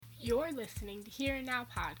You're listening to Here and Now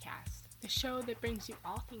Podcast, the show that brings you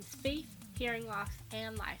all things faith, hearing loss,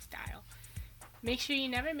 and lifestyle. Make sure you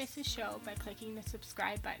never miss a show by clicking the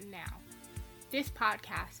subscribe button now. This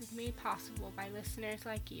podcast is made possible by listeners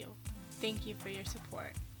like you. Thank you for your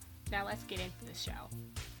support. Now let's get into the show.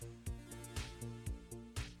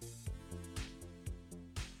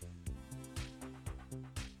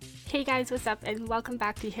 Hey guys, what's up, and welcome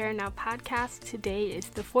back to Here and Now Podcast. Today is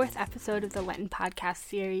the 4th episode of the Lenten podcast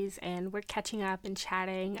series, and we're catching up and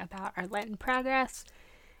chatting about our Lenten progress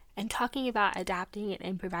and talking about adapting and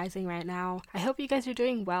improvising right now. I hope you guys are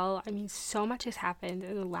doing well. I mean, so much has happened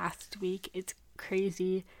in the last week. It's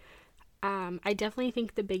crazy. I definitely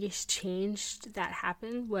think the biggest change that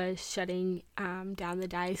happened was shutting down the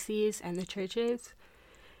diocese and the churches.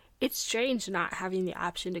 It's strange not having the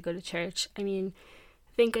option to go to church. I mean,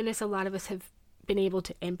 thank goodness a lot of us have been able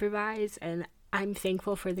to improvise, and I'm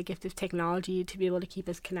thankful for the gift of technology to be able to keep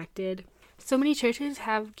us connected. So many churches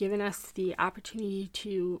have given us the opportunity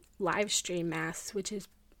to live stream Mass, which is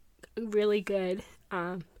really good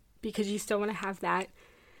because you still want to have that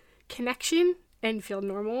connection and feel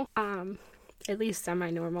normal, at least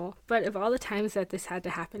semi-normal. But of all the times that this had to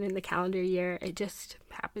happen in the calendar year, it just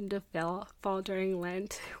happened to fall during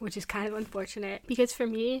Lent, which is kind of unfortunate because for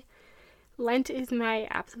me, Lent is my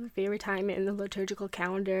absolute favorite time in the liturgical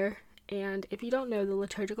calendar, and if you don't know, the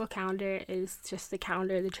liturgical calendar is just the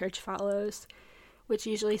calendar the church follows, which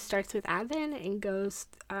usually starts with Advent and goes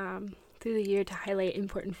through the year to highlight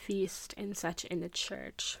important feasts and such in the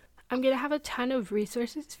church. I'm going to have a ton of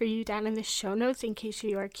resources for you down in the show notes in case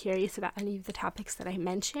you are curious about any of the topics that I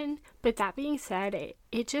mentioned. But that being said,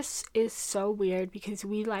 it just is so weird because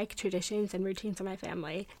we like traditions and routines in my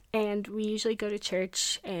family. And we usually go to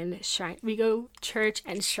church and shrine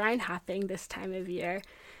hopping this time of year,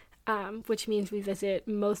 which means we visit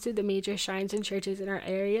most of the major shrines and churches in our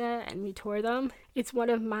area and we tour them. It's one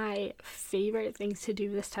of my favorite things to do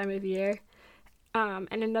this time of year.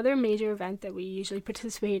 And another major event that we usually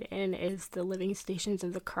participate in is the Living Stations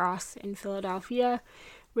of the Cross in Philadelphia,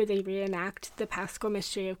 where they reenact the Paschal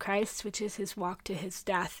Mystery of Christ, which is his walk to his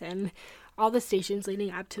death, and all the stations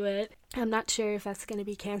leading up to it. I'm not sure if that's going to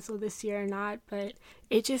be canceled this year or not, but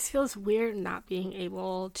it just feels weird not being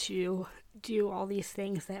able to do all these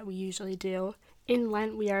things that we usually do. In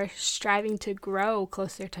Lent, we are striving to grow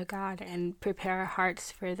closer to God and prepare our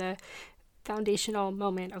hearts for the foundational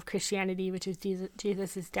moment of Christianity, which is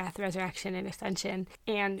Jesus' death, resurrection, and ascension.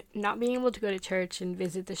 And not being able to go to church and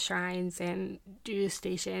visit the shrines and do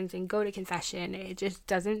stations and go to confession, it just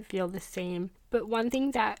doesn't feel the same. But one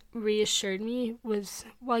thing that reassured me was,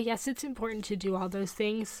 while yes, it's important to do all those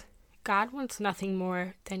things, God wants nothing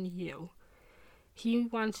more than you. He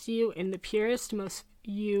wants you in the purest, most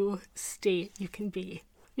you state you can be.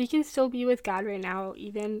 We can still be with God right now,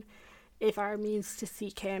 even if our means to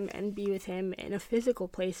seek him and be with him in a physical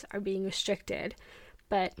place are being restricted.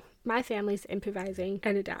 But my family's improvising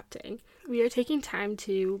and adapting. We are taking time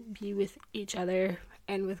to be with each other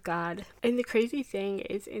and with God. And the crazy thing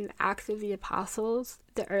is, in the Acts of the Apostles,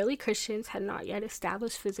 the early Christians had not yet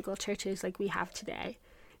established physical churches like we have today.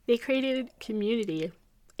 They created community,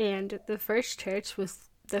 and the first church was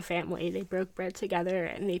the family. They broke bread together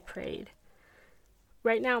and they prayed.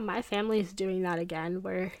 Right now, my family is doing that again.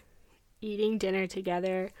 We're eating dinner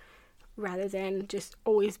together rather than just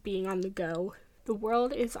always being on the go. The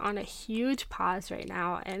world is on a huge pause right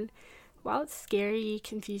now, and while it's scary,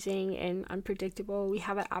 confusing, and unpredictable, we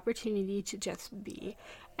have an opportunity to just be.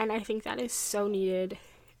 And I think that is so needed,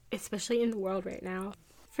 especially in the world right now.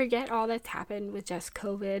 Forget all that's happened with just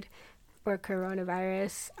COVID or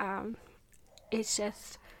coronavirus. It's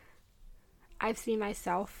just, I've seen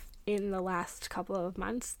myself in the last couple of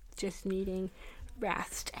months just needing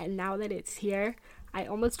rest, and now that it's here, I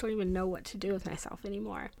almost don't even know what to do with myself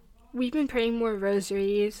anymore. We've been praying more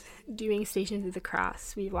rosaries, doing Stations of the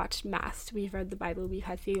Cross, we've watched Mass, we've read the Bible, we've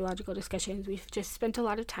had theological discussions, we've just spent a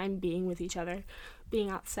lot of time being with each other,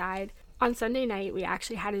 being outside. On Sunday night, we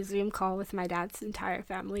actually had a Zoom call with my dad's entire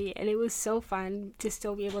family, and it was so fun to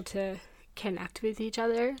still be able to connect with each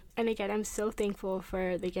other. And again, I'm so thankful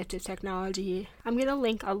for the gift of technology. I'm going to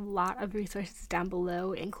link a lot of resources down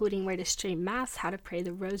below, including where to stream Mass, how to pray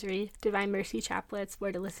the Rosary, Divine Mercy chaplets,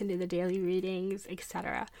 where to listen to the daily readings,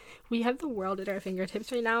 etc. We have the world at our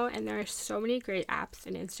fingertips right now, and there are so many great apps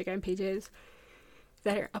and Instagram pages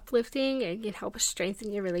that are uplifting and can help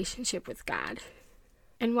strengthen your relationship with God.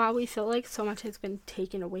 And while we feel like so much has been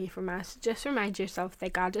taken away from us, just remind yourself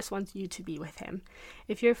that God just wants you to be with him.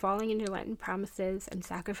 If you're falling in your Lenten promises and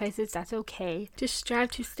sacrifices, that's okay. Just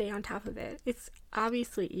strive to stay on top of it. It's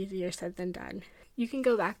obviously easier said than done. You can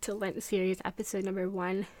go back to Lenten series episode number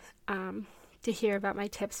 1 to hear about my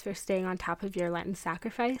tips for staying on top of your Lenten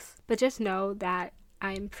sacrifice. But just know that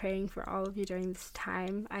I'm praying for all of you during this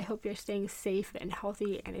time. I hope you're staying safe and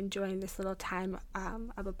healthy and enjoying this little time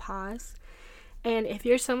of a pause. And if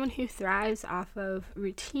you're someone who thrives off of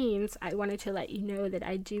routines, I wanted to let you know that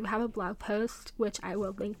I do have a blog post, which I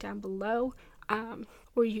will link down below,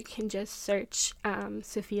 or you can just search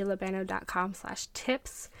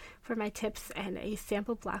sophialabano.com/tips for my tips and a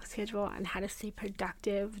sample block schedule on how to stay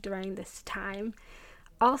productive during this time.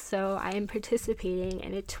 Also, I am participating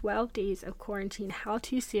in a 12 days of quarantine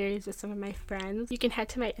how-to series with some of my friends. You can head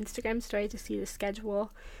to my Instagram story to see the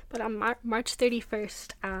schedule, but on March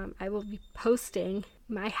 31st, I will be posting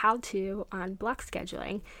my how-to on block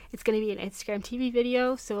scheduling. It's going to be an Instagram TV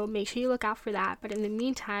video, so make sure you look out for that. But in the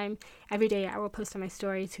meantime, every day I will post on my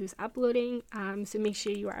stories who's uploading, so make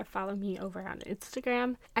sure you are following me over on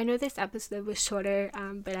Instagram. I know this episode was shorter,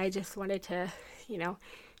 but I just wanted to,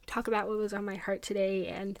 talk about what was on my heart today,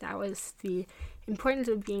 and that was the importance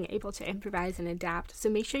of being able to improvise and adapt. So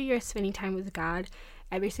make sure you're spending time with God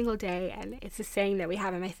every single day, and it's a saying that we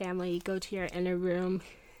have in my family: go to your inner room.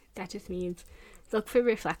 That just means look for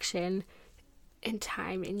reflection and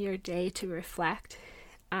time in your day to reflect.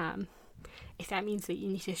 If that means that you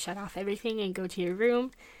need to shut off everything and go to your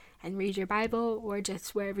room and read your Bible, or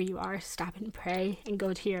just wherever you are, stop and pray and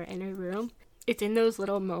go to your inner room. It's in those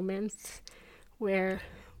little moments where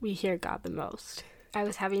we hear God the most. I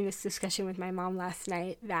was having this discussion with my mom last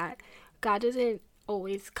night that God doesn't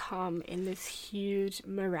always come in this huge,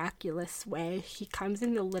 miraculous way. He comes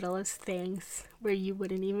in the littlest things where you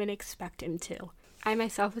wouldn't even expect him to. I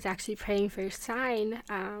myself was actually praying for a sign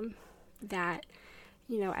that,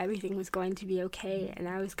 everything was going to be okay, and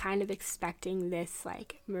I was kind of expecting this,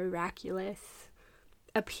 miraculous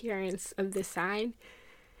appearance of the sign.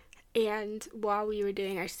 And while we were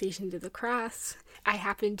doing our Stations of the Cross, I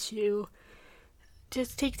happened to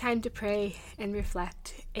just take time to pray and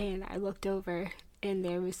reflect, and I looked over and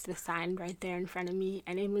there was the sign right there in front of me,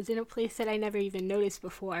 and it was in a place that I never even noticed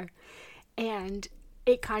before, and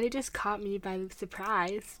it kind of just caught me by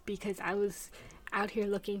surprise because I was out here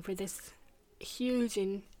looking for this huge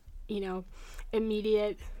and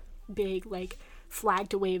immediate big flag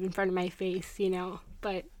to wave in front of my face,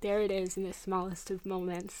 but there it is in the smallest of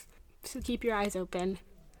moments. So keep your eyes open.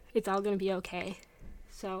 It's all going to be okay.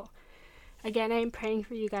 So again, I'm praying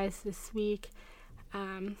for you guys this week.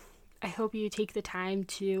 I hope you take the time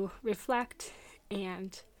to reflect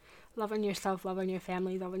and love on yourself, love on your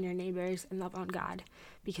family, love on your neighbors, and love on God,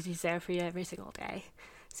 because he's there for you every single day.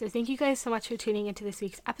 So thank you guys so much for tuning into this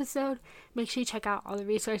week's episode. Make sure you check out all the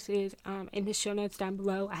resources in the show notes down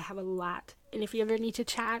below. I have a lot. And if you ever need to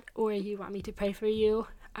chat or you want me to pray for you,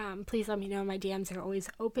 please let me know. My DMs are always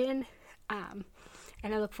open. And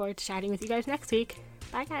I look forward to chatting with you guys next week.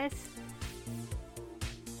 Bye, guys.